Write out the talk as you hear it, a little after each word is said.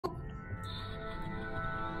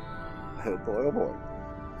Oh boy, oh boy.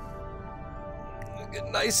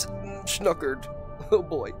 Get nice and schnookered. Oh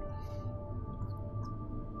boy.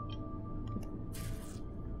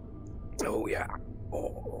 Oh yeah.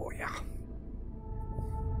 Oh yeah.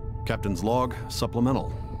 Captain's log,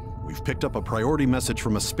 supplemental. We've picked up a priority message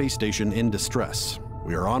from a space station in distress.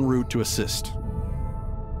 We are en route to assist.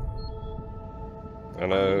 I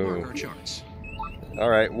know.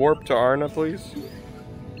 Alright, warp to Arna, please.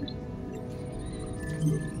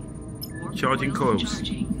 Charging coils.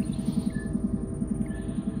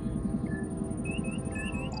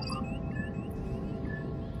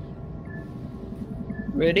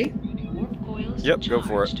 Ready? Yep, go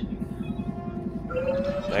for it.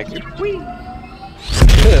 Thank you. Whee!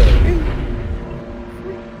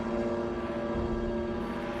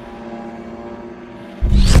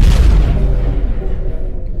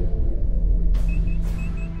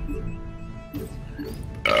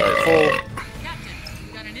 Captain,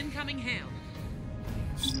 we got an incoming hail.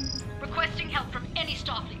 Requesting help from any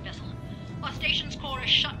Starfleet vessel. Our station's core is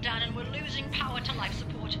shut down and we're losing power to life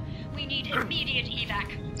support. We need immediate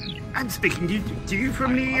evac. I'm speaking to you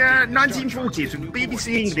from the 1940s from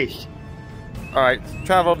BBC English. Alright,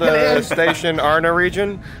 travel to station Arna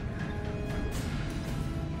region.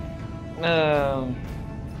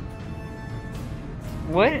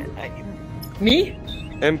 What? Me?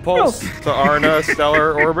 Impulse to Arna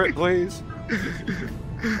stellar orbit, please.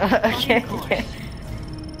 Okay, okay.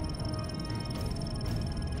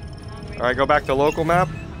 Alright, go back to local map.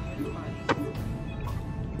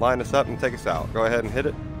 Line us up and take us out. Go ahead and hit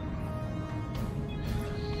it.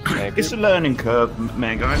 Thank It's you. a learning curve,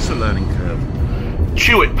 man, guys. It's a learning curve.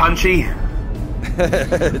 Chew it, Punchy.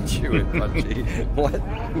 Chew it, Punchy. What?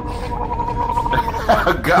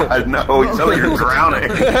 Oh, God, no. It's like you're drowning.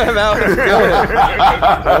 That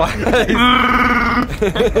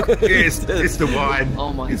was good. It's the wine.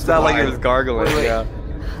 Oh my It sounded like it was gargling, yeah.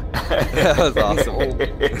 That was awesome.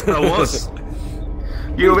 That was.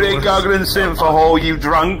 You've been gargling since a hole, you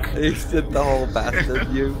drunk. He did the whole bastard,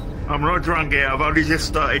 you. I'm not drunk yet. I've only just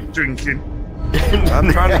started drinking.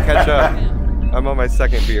 I'm trying to catch up. I'm on my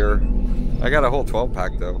second beer. I got a whole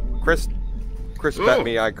 12-pack, though. Chris bet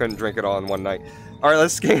me I couldn't drink it all in one night. Alright,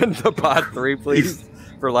 let's scan the pod 3, please,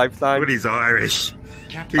 for lifetime. But he's Irish.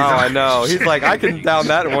 I know. He's like, I can down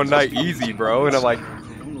that in one night easy, bro. And I'm like,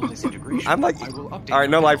 alright,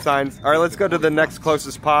 no life signs. Alright, let's go to the next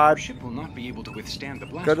closest pod.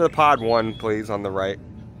 Go to the pod 1, please, on the right.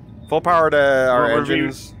 Full power to our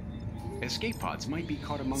engines. Escape pods might be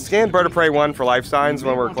caught among Scan Bird of Prey 1 for life signs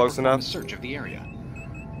when we're close enough. Search of the area.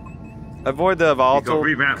 Avoid the volatile.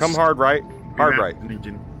 Come hard right. Hard right.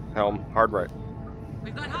 Helm. Hard right.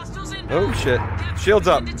 We've got hostiles in. Oh shit. Shields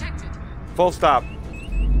up. Full stop.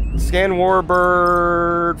 Scan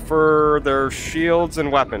Warbird for their shields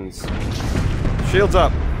and weapons. Shields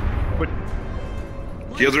up.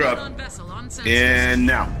 Shields are up. And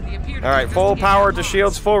now. Alright, full power to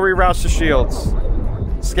shields, full reroutes to shields.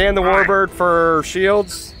 Scan the Warbird for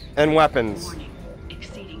shields and weapons.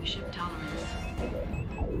 Exceeding ship tolerance.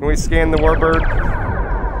 Can we scan the Warbird?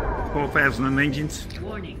 4,000 engines.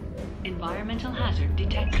 Warning. Environmental hazard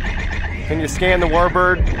detected. Can you scan the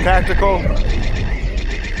Warbird tactical?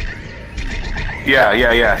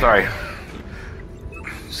 Yeah, sorry.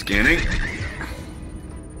 Scanning.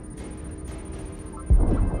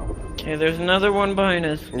 Okay, there's another one behind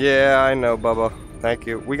us. Yeah, I know, Bubba. Thank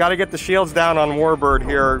you. We gotta get the shields down on Warbird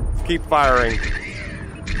here. Keep firing.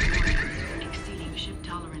 Exceeding ship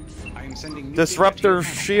tolerance. I am sending Disruptor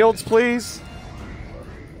shields, please.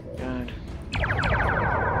 God.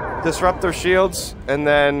 Disrupt their shields, and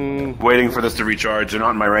then Waiting for this to recharge. They're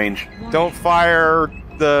not in my range. don't fire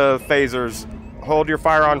the phasers. Hold your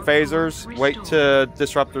fire on phasers. Wait to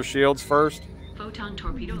disrupt their shields first. Photon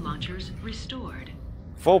torpedo launchers restored.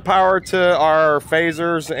 Full power to our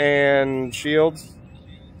phasers and shields.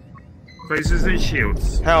 Phasers and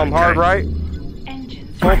shields. Helm, hard right.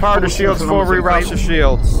 Engines. Full power to shields, full reroutes to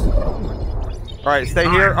shields. Alright, stay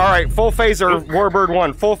here. Alright, full phaser, Warbird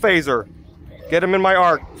 1, full phaser. Get him in my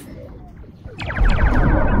arc.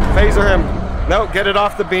 Phaser him. No, get it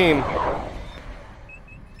off the beam.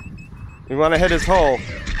 We want to hit his hull.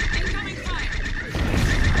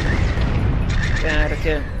 God,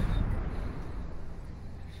 okay.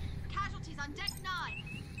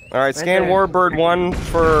 Alright, scan there. Warbird 1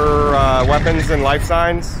 for weapons and life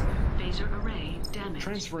signs. Phaser array damaged.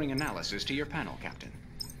 Transferring analysis to your panel, Captain.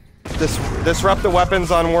 Disrupt the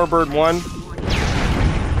weapons on Warbird 1.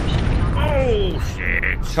 Oh,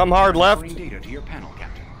 shit. Come hard left. Transferring data to your panel,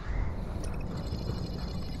 Captain.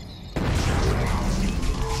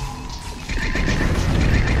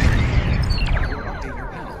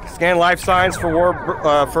 Scan life signs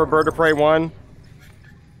for bird of prey 1.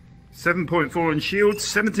 7.4 in shields,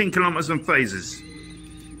 17 kilometers on phasers.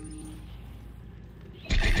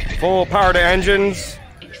 Full power to engines.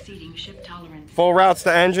 Exceeding ship tolerance. Full routes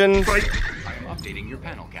to engines. Right. I am updating your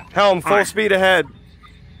panel, Captain. Helm, full Alright. speed ahead.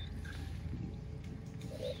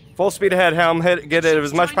 Full speed ahead, Helm. Get it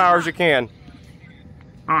as much power as you can.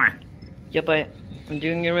 Aye. Yep, I'm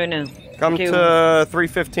doing it right now. Come Okay, to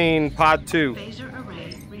 315, pod 2. Phaser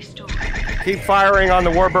array restored. Keep firing on the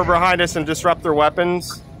warbird behind us and disrupt their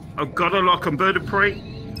weapons. I've got a lock on bird of prey.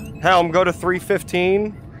 Helm, go to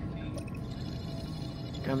 315.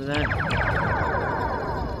 Copy that.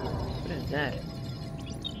 What is that?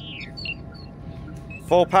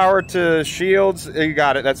 Full power to shields. You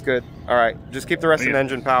got it. That's good. All right. Just keep the rest in Yeah.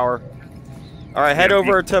 engine power. All right. Head Yeah,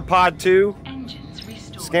 over to pod 2. Engines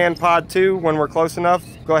restored. Scan pod 2 when we're close enough.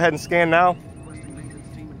 Go ahead and scan now.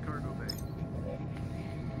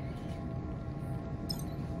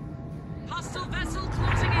 Hostile vessel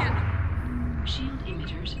closing in. Shield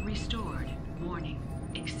emitters restored. Warning.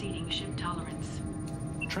 Exceeding ship tolerance.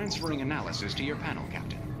 Transferring analysis to your panel,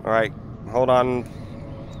 Captain. All right. Hold on.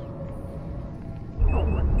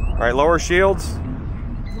 All right. Lower shields.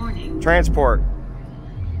 Warning. Transport.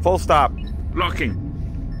 Full stop.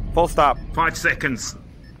 Locking. Full stop. 5 seconds.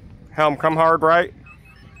 Helm, come hard right.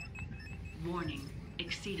 Warning.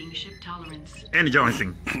 Exceeding ship tolerance.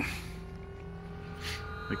 Energizing.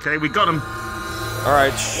 Okay, we got him. All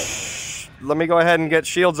right. Shh. Let me go ahead and get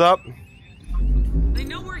shields up. They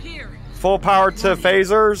know we're here. Full power to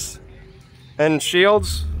phasers and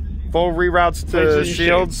shields. Full reroutes to Phasers and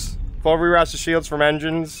shields. Full reroutes to shields from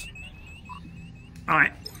engines.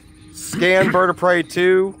 Alright. Scan bird of prey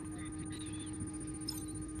 2.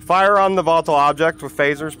 Fire on the volatile object with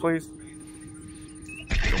phasers, please.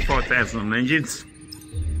 Got 5,000 on engines.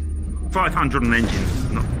 500 on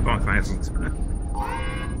engines, not 5,000.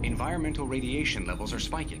 Environmental radiation levels are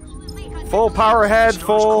spiking. Full power ahead,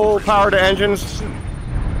 full power to engines. Full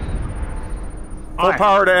Aye.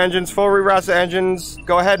 power to engines, full reroutes to engines.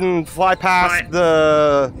 Go ahead and fly past Aye.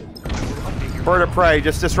 the bird of prey.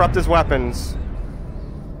 Just disrupt his weapons.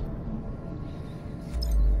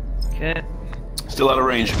 Okay. Still out of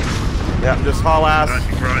range. Yeah, just haul ass.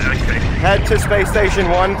 Right, okay. Head to space station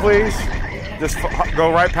 1, please. Just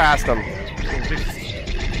go right past them.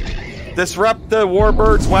 Disrupt the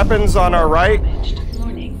warbird's weapons on our right.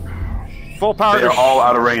 Warning. Full power They to are all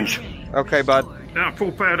out of range. Okay, bud.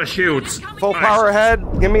 Full power to shields. Full Nice. power ahead.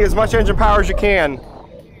 Give me as much engine power as you can.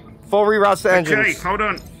 Full reroutes to Okay, engines. hold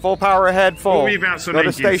on. Full power ahead, full. Full reroutes on Go to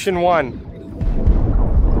engines. station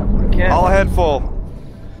 1. Okay. All ahead, full.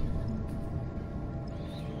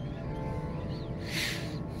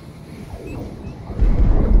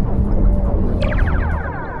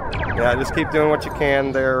 Yeah, just keep doing what you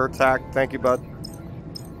can there, attack. Thank you, bud.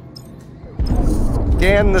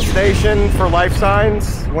 Scan the station for life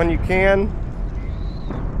signs when you can.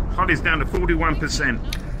 Holly's down to 41%.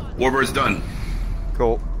 Warbird's done.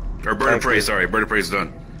 Cool. Or bird Thank of prey, you. sorry. Bird of prey's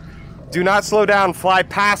done. Do not slow down. Fly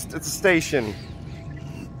past the station.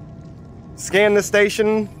 Scan the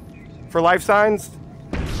station for life signs.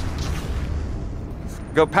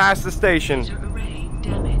 Go past the station. Phaser array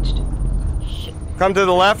damaged. Come to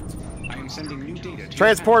the left. I am sending new data to your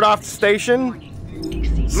Transport panel. off the station. Warning.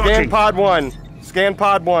 Exceeding. Scan Locking. pod 1. Scan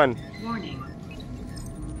pod 1. Warning.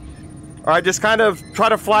 All right, just kind of try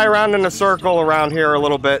to fly around in a circle around here a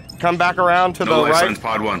little bit. Come back around to No the life right. signs,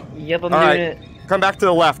 pod 1. Yep, I'm All doing right, it. come back to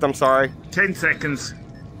the left. I'm sorry. 10 seconds.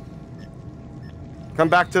 Come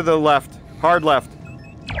back to the left. Hard left.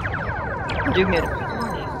 I'm doing it.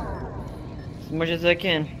 As much as I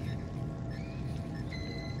can. Take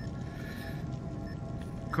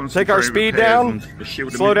our Concentrate speed repairs down. on the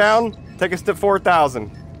shield Slow emitters. down. Take us to 4,000.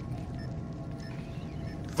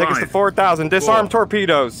 Take us to 5, 4,000. Disarm 4,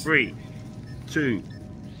 torpedoes. 3, 2,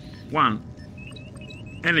 1.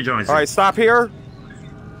 Energizing. All right, stop here.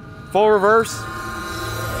 Full reverse.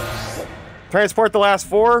 Transport the last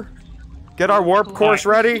 4. Get our warp course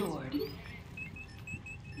ready. Restored.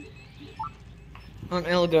 On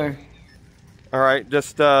Elgar. All right,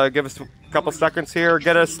 just give us a couple seconds here.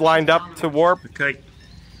 Get us lined up to warp. Okay.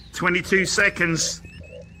 22 seconds.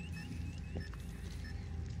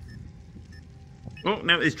 Oh,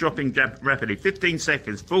 now it's dropping rapidly. 15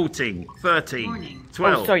 seconds. 14, 13, Warning.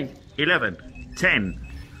 12, Oh, sorry. 11, 10.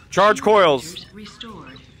 Charge coils.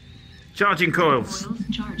 Restored. Charging coils. Coils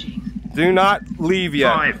charging. Do not leave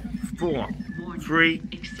yet. 5, 4, 3,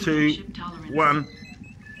 2, 1.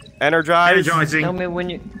 Energize. All Energizing. Tell me when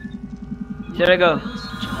you... Should I go?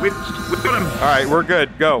 We've got him. right, we're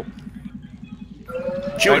good. Go.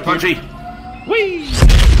 Shoot it, Thank you. Punchy. Whee!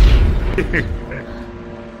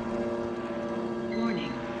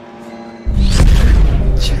 Warning.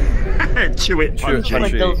 Chew it, punch it.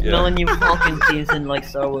 Like those yeah. Millennium Falcon scenes in like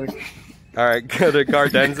Star Wars. Alright, go to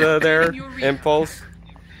Gardenza there. Impulse.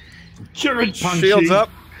 Chew it, punch Shields it. up.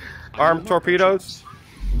 Armed torpedoes.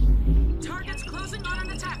 Target's closing on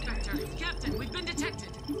an attack vector. Captain, we've been detected.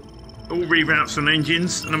 All reroutes on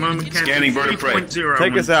engines in a moment. Captain. Scanning vertebrae. 3.0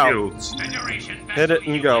 Take us out. shields. Hit it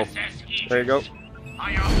and go. There you go.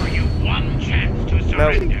 I offer you one chance to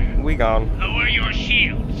surrender. No, we gone. Lower your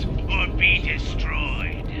shields or be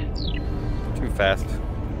destroyed. Too fast.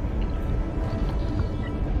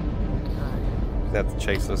 They have to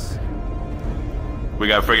chase us. We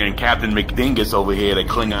got friggin' Captain McDingus over here, the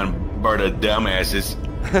Klingon bird of dumbasses.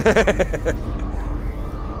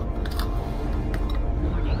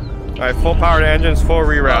 Alright, full powered engines, full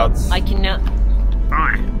reroutes. I cannot.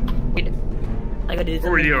 Alright, Wait, I gotta do something.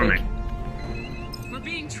 already on quick. it. We're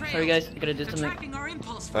being trailed. Sorry guys, I gotta do They're something. tracking our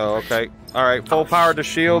impulse. Oh, okay. Alright, full power to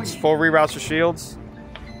shields, full reroutes to shields.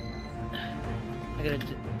 I gotta do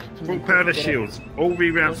Full something power to quick. shields. All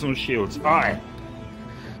reroutes on shields. Alright.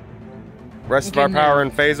 Rest of our Okay, power now.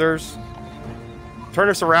 and phasers. Turn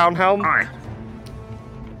us around, Helm. Alright.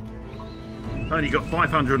 Only got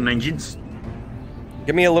 500 on engines.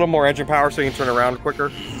 Give me a little more engine power so you can turn around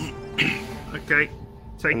quicker. Okay.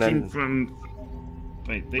 Taking then- from.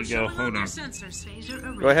 Wait, there you go. Hold on. Sensors.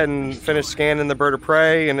 Phaser Go ahead and finish scanning the bird of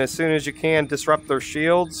prey, and as soon as you can, disrupt their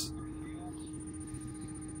shields.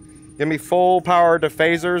 Give me full power to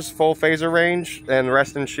phasers, full phaser range, and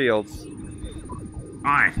rest in shields.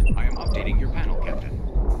 Alright. I am updating your panel, Captain.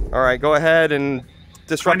 Alright, go ahead and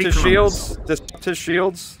disrupt 20 his kilometers. shields. Disrupt his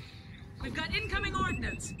shields. We've got incoming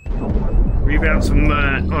ordnance. Reroutes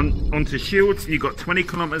onto shields. You got 20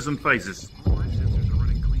 kilometers on phasers.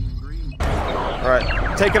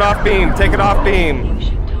 Alright, take it off beam, take it off beam.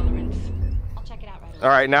 I'll check it out right away.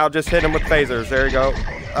 Alright, now just hit him with phasers. There you go.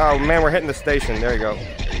 Oh man, we're hitting the station. There you go.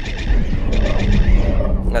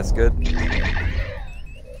 That's good.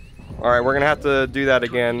 Alright, we're gonna have to do that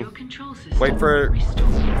again. Wait for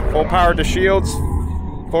full power to shields.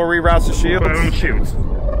 Full reroutes to Put on shields. shields.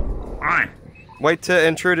 Alright. Wait to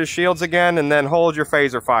intrude his shields again, and then hold your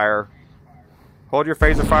phaser fire. Hold your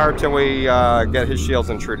phaser fire till we get his shields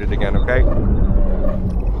intruded again, okay?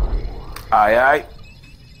 Aye, aye.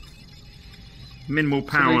 Minimal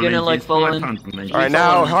power we're on gonna, engines. like, fall in. 500 on engines. Alright,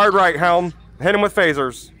 now hard right, Helm. Hit him with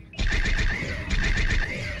phasers.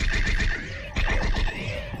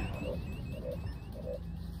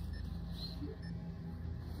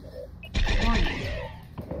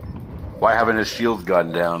 Why haven't his shields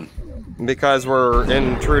gone down? Because we're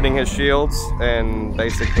intruding his shields and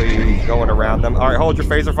basically going around them. Alright, hold your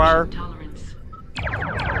phaser fire.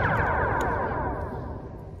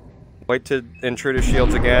 Wait to intrude his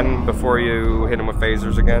shields again before you hit him with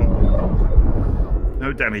phasers again.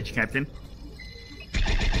 No damage, Captain.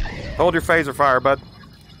 Hold your phaser fire, bud,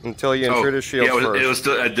 until you intrude his shields yeah, first. it was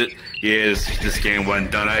still. This game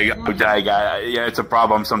wasn't done. Yeah, it's a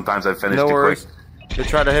problem. Sometimes I finish No too worries. quick. You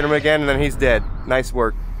try to hit him again, and then he's dead. Nice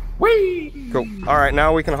work. Whee! Cool. Alright,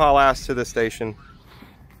 now we can haul ass to the station.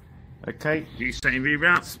 Okay, you setting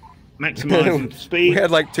reroutes. Maximizing speed. We had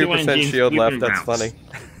like 2% engines, shield with left. That's reroutes.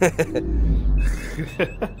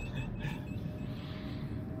 funny.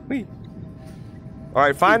 Whee.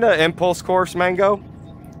 Alright, find an impulse course, Mango.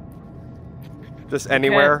 Just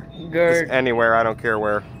anywhere. Good. Just anywhere, I don't care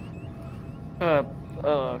where.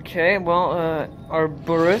 Okay, well,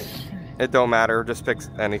 Arborus. It don't matter, just pick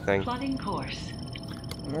anything. Plotting course.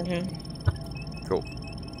 Okay. Cool.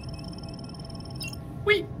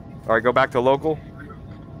 Alright, go back to local.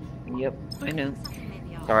 Yep, I know.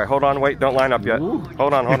 Alright, hold on, wait, don't line up yet.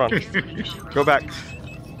 Hold on, hold on. Go back.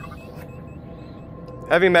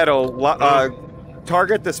 Heavy metal,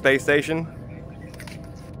 target the space station.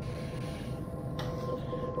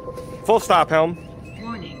 Full stop, Helm.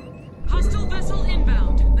 Warning. Hostile vessel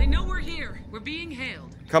inbound. They know we're here. We're being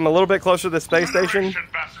hailed. Come a little bit closer to the space station.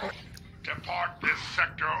 Vessel, depart this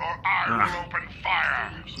sector or I will open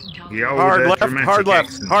fire. The old, Hard left, dramatic hard left,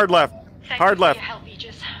 accent. hard left, Thank hard you left, for your help,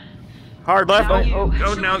 Aegis. hard left.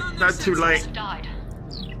 Oh no, not too late. Died.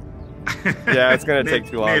 Yeah, it's gonna take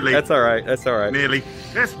too long. Nearly. That's alright, that's alright. Nearly.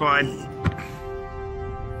 That's fine.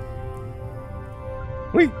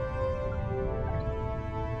 Whee!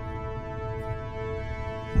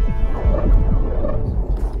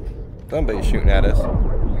 Somebody's shooting at us.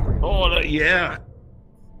 Oh, yeah.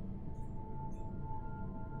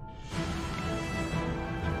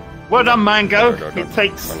 Well done, Mango. It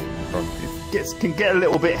takes. Can get a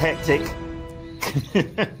little bit hectic.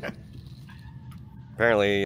 Apparently.